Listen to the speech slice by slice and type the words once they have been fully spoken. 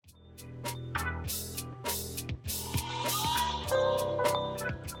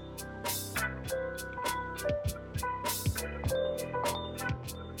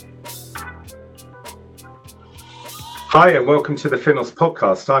Hi, and welcome to the Finos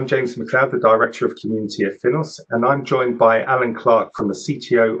podcast. I'm James McLeod, the Director of Community at Finos, and I'm joined by Alan Clark from the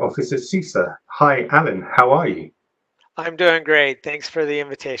CTO office at SUSE. Hi, Alan, how are you? I'm doing great. Thanks for the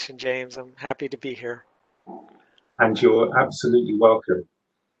invitation, James. I'm happy to be here. And you're absolutely welcome.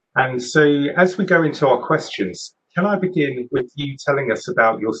 And so, as we go into our questions, can I begin with you telling us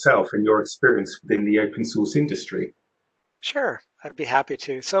about yourself and your experience within the open source industry? Sure, I'd be happy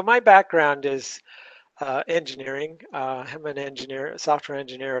to. So my background is engineering. I'm an engineer, a software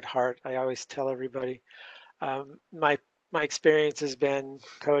engineer at heart. I always tell everybody. My experience has been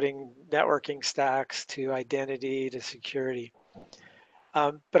coding networking stacks to identity to security.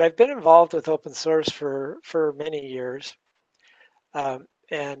 But I've been involved with open source for many years,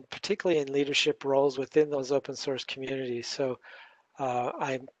 and particularly in leadership roles within those open source communities. So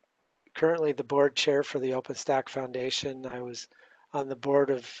I'm currently the board chair for the OpenStack Foundation. I was on the board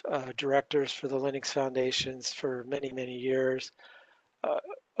of directors for the Linux Foundations for many, many years. Uh,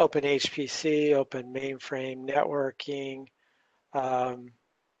 Open HPC, Open Mainframe Networking, um,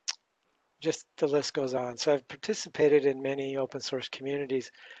 just the list goes on. So I've participated in many open source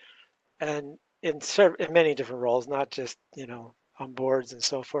communities and in many different roles, not just, on boards and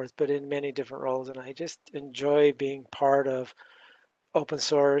so forth, but in many different roles. And I just enjoy being part of open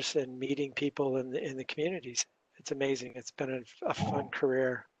source and meeting people in the communities. It's amazing. It's been a fun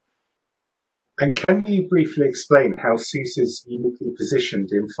career. And can you briefly explain how SUSE is uniquely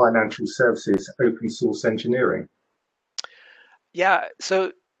positioned in financial services open source engineering? Yeah,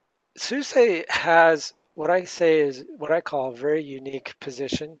 so SUSE has what I say is what I call a very unique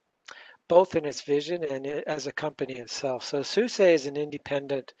position, both in its vision and as a company itself. So SUSE is an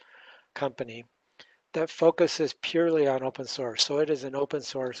independent company that focuses purely on open source. So it is an open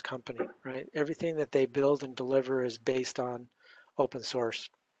source company, right? Everything that they build and deliver is based on open source.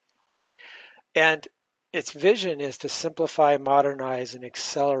 And its vision is to simplify, modernize, and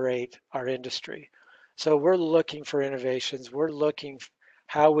accelerate our industry. So we're looking for innovations. We're looking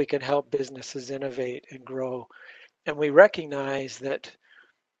how we can help businesses innovate and grow. And we recognize that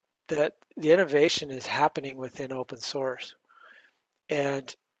the innovation is happening within open source.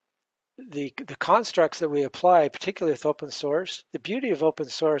 And the constructs that we apply, particularly with open source, the beauty of open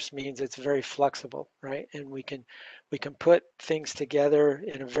source means it's very flexible, right? And we can put things together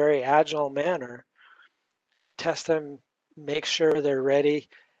in a very agile manner, test them, make sure they're ready,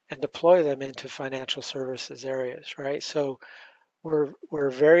 and deploy them into financial services areas, right? So we're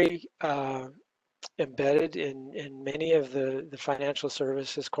very embedded in many of the financial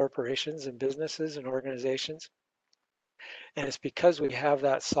services corporations and businesses and organizations, and it's because we have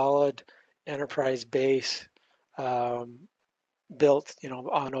that solid enterprise base um, built,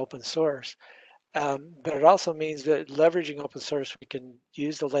 on open source. But it also means that leveraging open source, we can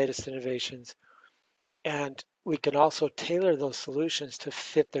use the latest innovations and we can also tailor those solutions to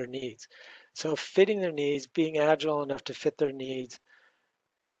fit their needs. So fitting their needs, being agile enough to fit their needs,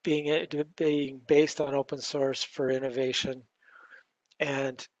 being based on open source for innovation,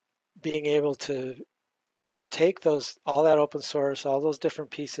 and being able to take those all that open source, all those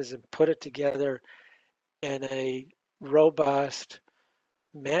different pieces, and put it together in a robust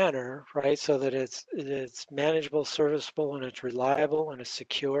manner, right? So that it's manageable, serviceable, and it's reliable and it's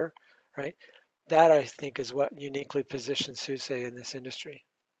secure, right? That I think is what uniquely positions SUSE in this industry.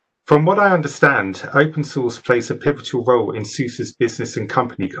 From what I understand, open source plays a pivotal role in SUSE's business and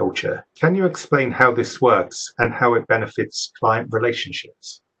company culture. Can you explain how this works and how it benefits client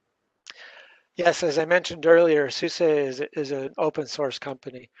relationships? Yes, as I mentioned earlier, SUSE is an open source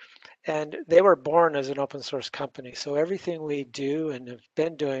company, and they were born as an open source company. So everything we do and have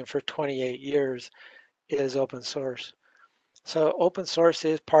been doing for 28 years is open source. So open source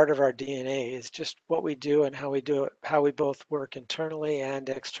is part of our DNA. It's just what we do and how we do it, how we both work internally and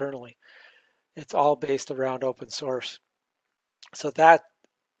externally. It's all based around open source. So that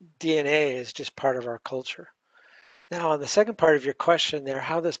DNA is just part of our culture. Now, on the second part of your question there,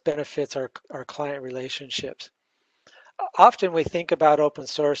 how this benefits our client relationships. Often we think about open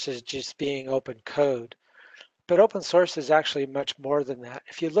source as just being open code, but open source is actually much more than that.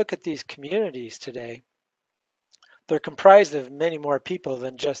 If you look at these communities today, they're comprised of many more people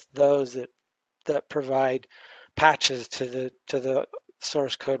than just those that provide patches to the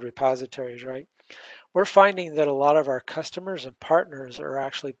source code repositories, right? We're finding that a lot of our customers and partners are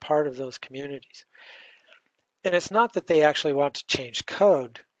actually part of those communities. And it's not that they actually want to change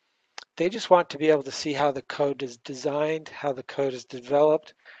code. They just want to be able to see how the code is designed, how the code is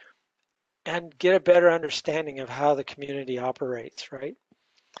developed, and get a better understanding of how the community operates, right?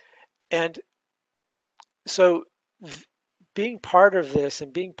 And so being part of this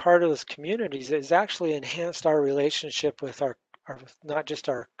and being part of those communities has actually enhanced our relationship with our not just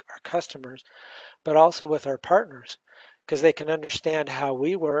our customers, but also with our partners, because they can understand how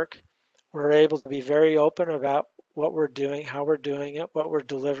we work. We're able to be very open about what we're doing, how we're doing it, what we're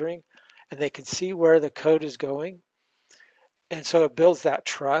delivering, and they can see where the code is going. And so it builds that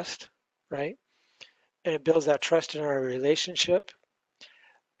trust, right? And it builds that trust in our relationship,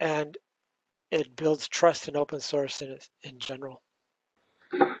 and it builds trust in open source in general.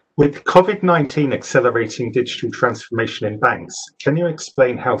 With COVID-19 accelerating digital transformation in banks, can you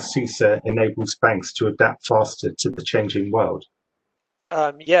explain how SUSE enables banks to adapt faster to the changing world?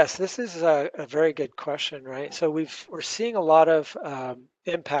 Yes, this is a very good question, right? So we're seeing a lot of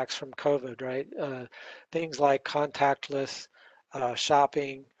impacts from COVID, right? Things like contactless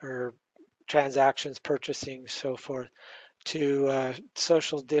shopping or transactions, purchasing, so forth, to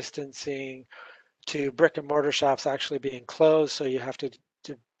social distancing, to brick and mortar shops actually being closed, so you have to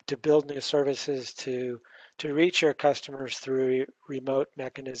build new services to reach your customers through remote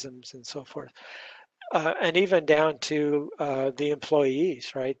mechanisms and so forth, and even down to the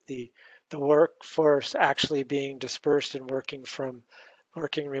employees, right? The workforce actually being dispersed and working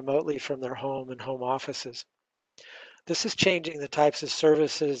remotely from their home and home offices. This is changing the types of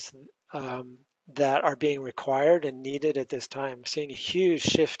services that are being required and needed at this time. Seeing a huge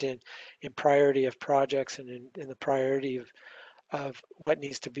shift in priority of projects and in the priority of what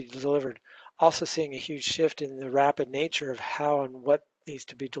needs to be delivered. Also seeing a huge shift in the rapid nature of how and what needs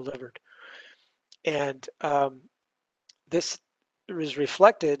to be delivered. And this is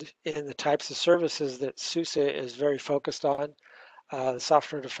reflected in the types of services that SUSE is very focused on, the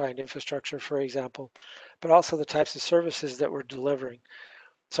software-defined infrastructure, for example, but also the types of services that we're delivering.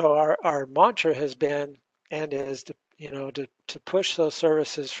 So our mantra has been and is to push those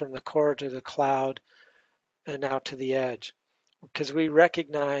services from the core to the cloud and out to the edge, because we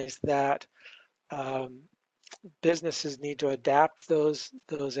recognize that um, businesses need to adapt those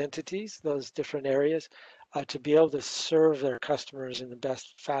entities, those different areas, to be able to serve their customers in the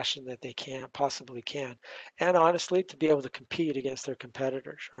best fashion that they can possibly can, and honestly, to be able to compete against their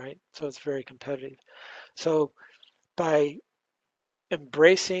competitors, right? So it's very competitive. So by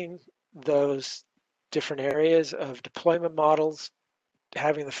embracing those different areas of deployment models,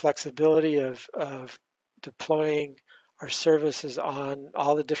 having the flexibility of deploying our services on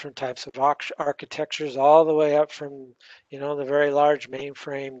all the different types of architectures, all the way up from the very large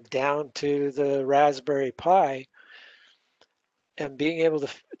mainframe down to the Raspberry Pi, and being able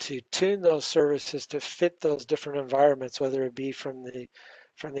to tune those services to fit those different environments, whether it be from the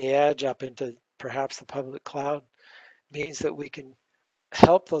edge up into perhaps the public cloud, means that we can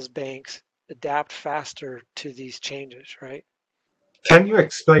help those banks adapt faster to these changes, right? Can you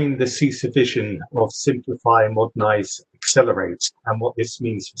explain the SUSE vision of simplify, modernize, accelerate, and what this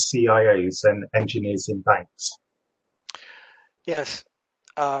means for CIOs and engineers in banks? Yes.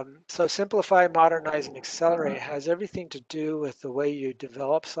 So simplify, modernize, and accelerate has everything to do with the way you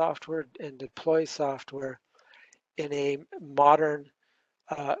develop software and deploy software in a modern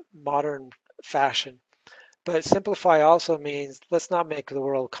fashion. But simplify also means let's not make the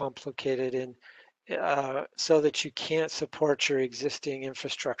world complicated and so that you can't support your existing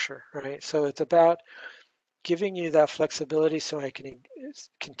infrastructure, right? So it's about giving you that flexibility so I can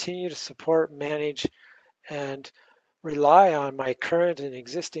continue to support, manage, and rely on my current and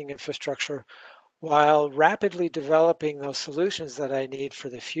existing infrastructure while rapidly developing those solutions that I need for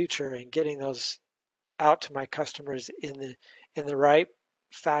the future and getting those out to my customers in the right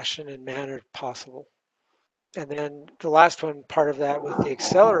fashion and manner possible. And then the last one, part of that with the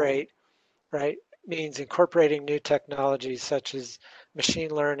accelerate, right, means incorporating new technologies such as machine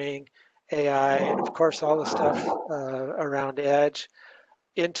learning, AI, and of course all the stuff around edge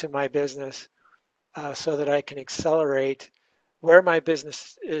into my business, so that I can accelerate where my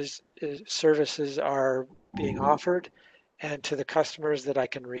business is services are being offered and to the customers that I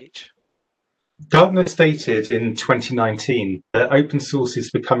can reach. Gartner stated in 2019 that open source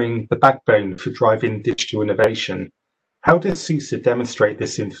is becoming the backbone for driving digital innovation. How does SUSE demonstrate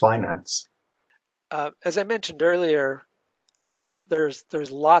this in finance? As I mentioned earlier,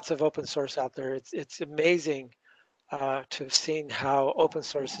 there's lots of open source out there. It's amazing to have seen how open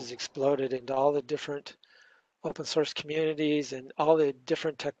source has exploded into all the different open source communities and all the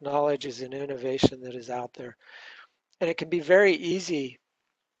different technologies and innovation that is out there. And it can be very easy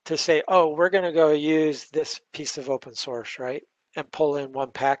to say, oh, we're going to go use this piece of open source, right? And pull in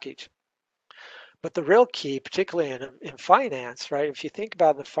one package. But the real key, particularly in finance, right? If you think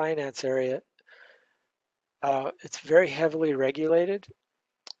about the finance area, it's very heavily regulated.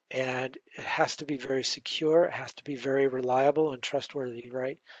 and it has to be very secure. It has to be very reliable and trustworthy,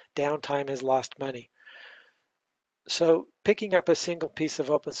 right? Downtime is lost money. So picking up a single piece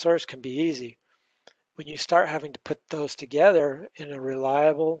of open source can be easy. When you start having to put those together in a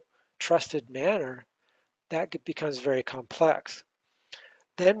reliable, trusted manner, that becomes very complex.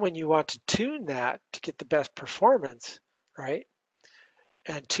 Then when you want to tune that to get the best performance, right?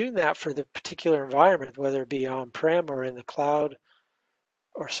 And tune that for the particular environment, whether it be on-prem or in the cloud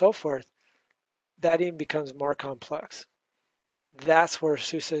or so forth, that even becomes more complex. That's where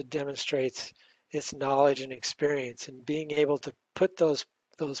SUSE demonstrates its knowledge and experience and being able to put those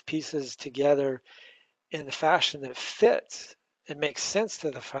pieces together in the fashion that fits and makes sense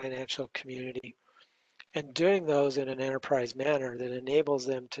to the financial community, and doing those in an enterprise manner that enables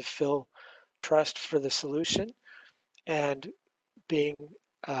them to feel trust for the solution and being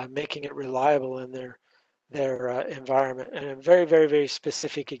making it reliable in their environment. And a very, very, very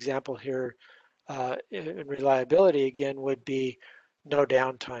specific example here in reliability again would be no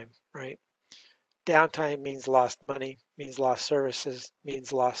downtime, right? Downtime means lost money, means lost services,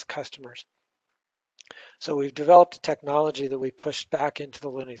 means lost customers. So we've developed a technology that we pushed back into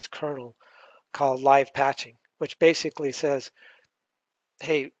the Linux kernel called live patching, which basically says,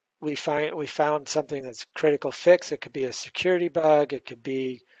 hey, we found something that's critical fix. It could be a security bug. It could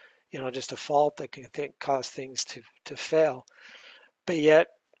be, just a fault that can cause things to fail. But yet,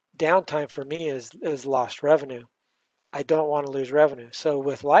 downtime for me is lost revenue. I don't want to lose revenue. So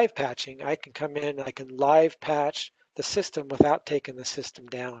with live patching, I can come in, I can live patch the system without taking the system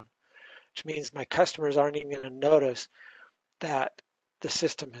down, which means my customers aren't even going to notice that the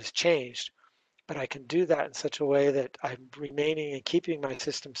system has changed. But I can do that in such a way that I'm remaining and keeping my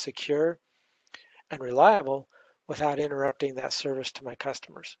system secure and reliable without interrupting that service to my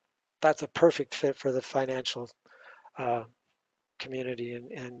customers. That's a perfect fit for the financial uh, community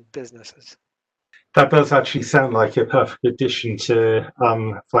and businesses. That does actually sound like a perfect addition to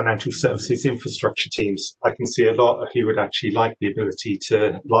financial services infrastructure teams. I can see a lot who would actually like the ability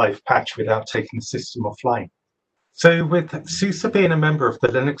to live patch without taking the system offline. So with SUSE being a member of the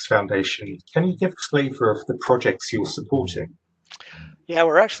Linux Foundation, can you give a flavor of the projects you're supporting? Yeah,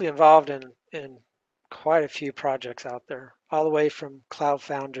 we're actually involved in quite a few projects out there, all the way from Cloud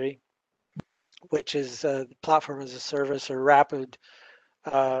Foundry, which is platform as a service or rapid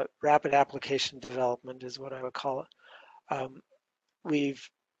application development is what I would call it. We've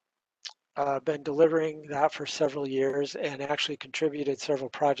been delivering that for several years and actually contributed several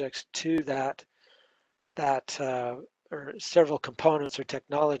projects to that or several components or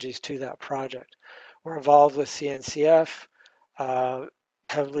technologies to that project. We're involved with CNCF,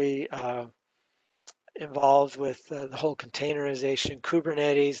 heavily involved with the whole containerization,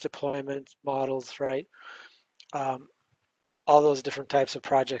 Kubernetes deployment models, right? All those different types of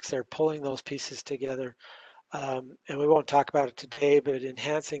projects, they're pulling those pieces together. And we won't talk about it today, but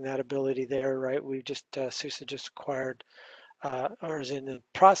enhancing that ability there, right? We just, SUSE just acquired, or is in the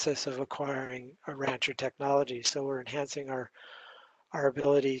process of acquiring a Rancher technology. So we're enhancing our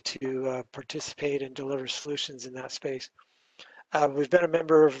ability to participate and deliver solutions in that space. We've been a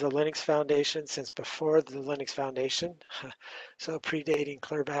member of the Linux Foundation since before the Linux Foundation, so predating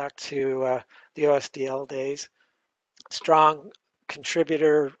clear back to the OSDL days. Strong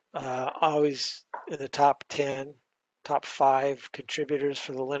contributor, always in the top 10, top 5 contributors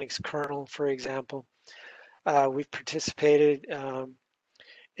for the Linux kernel, for example. We've participated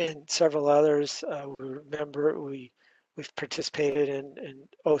in several others. We've participated in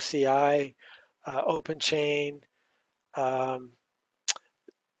OCI, OpenChain,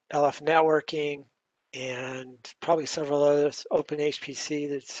 LF networking, and probably several others, OpenHPC,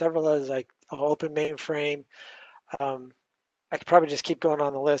 there's several others like Open Mainframe. I could probably just keep going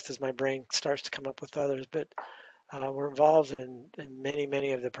on the list as my brain starts to come up with others, but we're involved in many,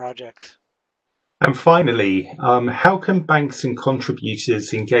 many of the projects. And finally, how can banks and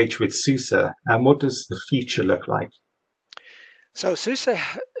contributors engage with SUSE, and what does the future look like? So SUSE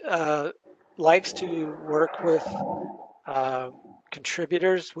likes to work with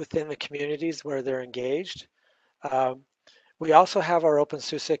contributors within the communities where they're engaged. We also have our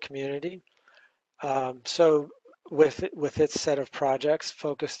OpenSUSE community. So with its set of projects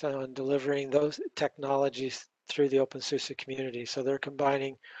focused on delivering those technologies through the OpenSUSE community. So they're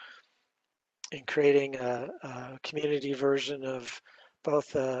combining and creating a community version of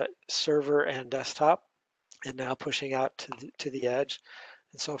both server and desktop, and now pushing out to the edge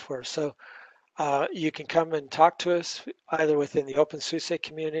and so forth. So you can come and talk to us either within the OpenSUSE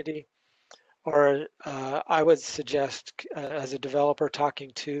community, or I would suggest as a developer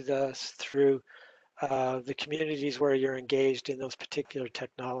talking to us through the communities where you're engaged in those particular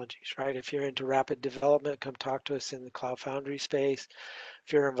technologies, right? If you're into rapid development, come talk to us in the Cloud Foundry space.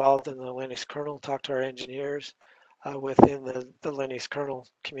 If you're involved in the Linux kernel, talk to our engineers within the Linux kernel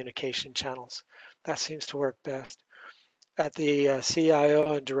communication channels. That seems to work best. At the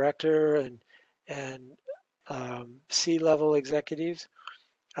CIO and director and C-level executives,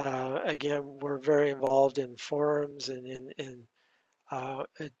 again, we're very involved in forums and in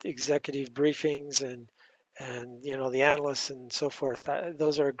executive briefings and the analysts and so forth.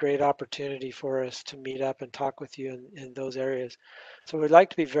 Those are a great opportunity for us to meet up and talk with you in those areas. So we'd like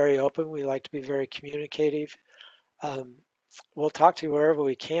to be very open. We like to be very communicative. We'll talk to you wherever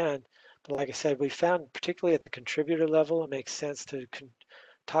we can. But like I said, we found particularly at the contributor level, it makes sense to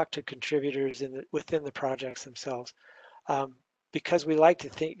talk to contributors within the projects themselves. Because we like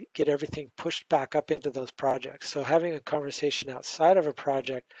to get everything pushed back up into those projects. So having a conversation outside of a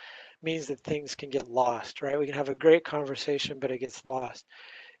project means that things can get lost, right? We can have a great conversation, but it gets lost.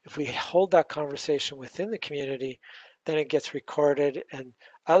 If we hold that conversation within the community, then it gets recorded and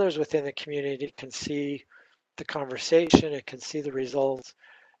others within the community can see the conversation, it can see the results,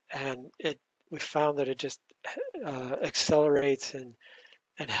 and we found that it just accelerates and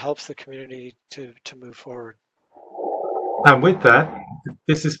helps the community to move forward. And with that,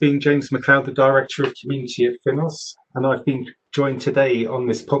 this has been James McLeod, the Director of Community at Finos, and I've been joined today on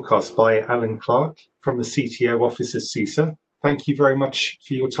this podcast by Alan Clark from the CTO office at SUSE. Thank you very much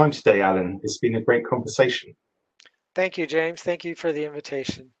for your time today, Alan. It's been a great conversation. Thank you, James. Thank you for the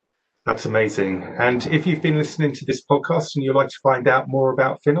invitation. That's amazing. And if you've been listening to this podcast and you'd like to find out more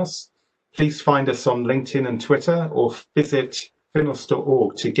about Finos, please find us on LinkedIn and Twitter or visit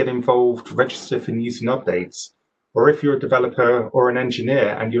finos.org to get involved, register for news and updates. Or if you're a developer or an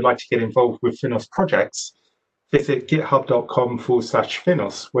engineer and you'd like to get involved with Finos projects, visit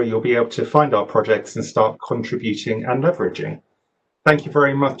github.com/Finos, where you'll be able to find our projects and start contributing and leveraging. Thank you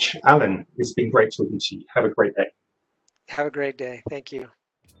very much, Alan. It's been great talking to you. Have a great day. Have a great day. Thank you.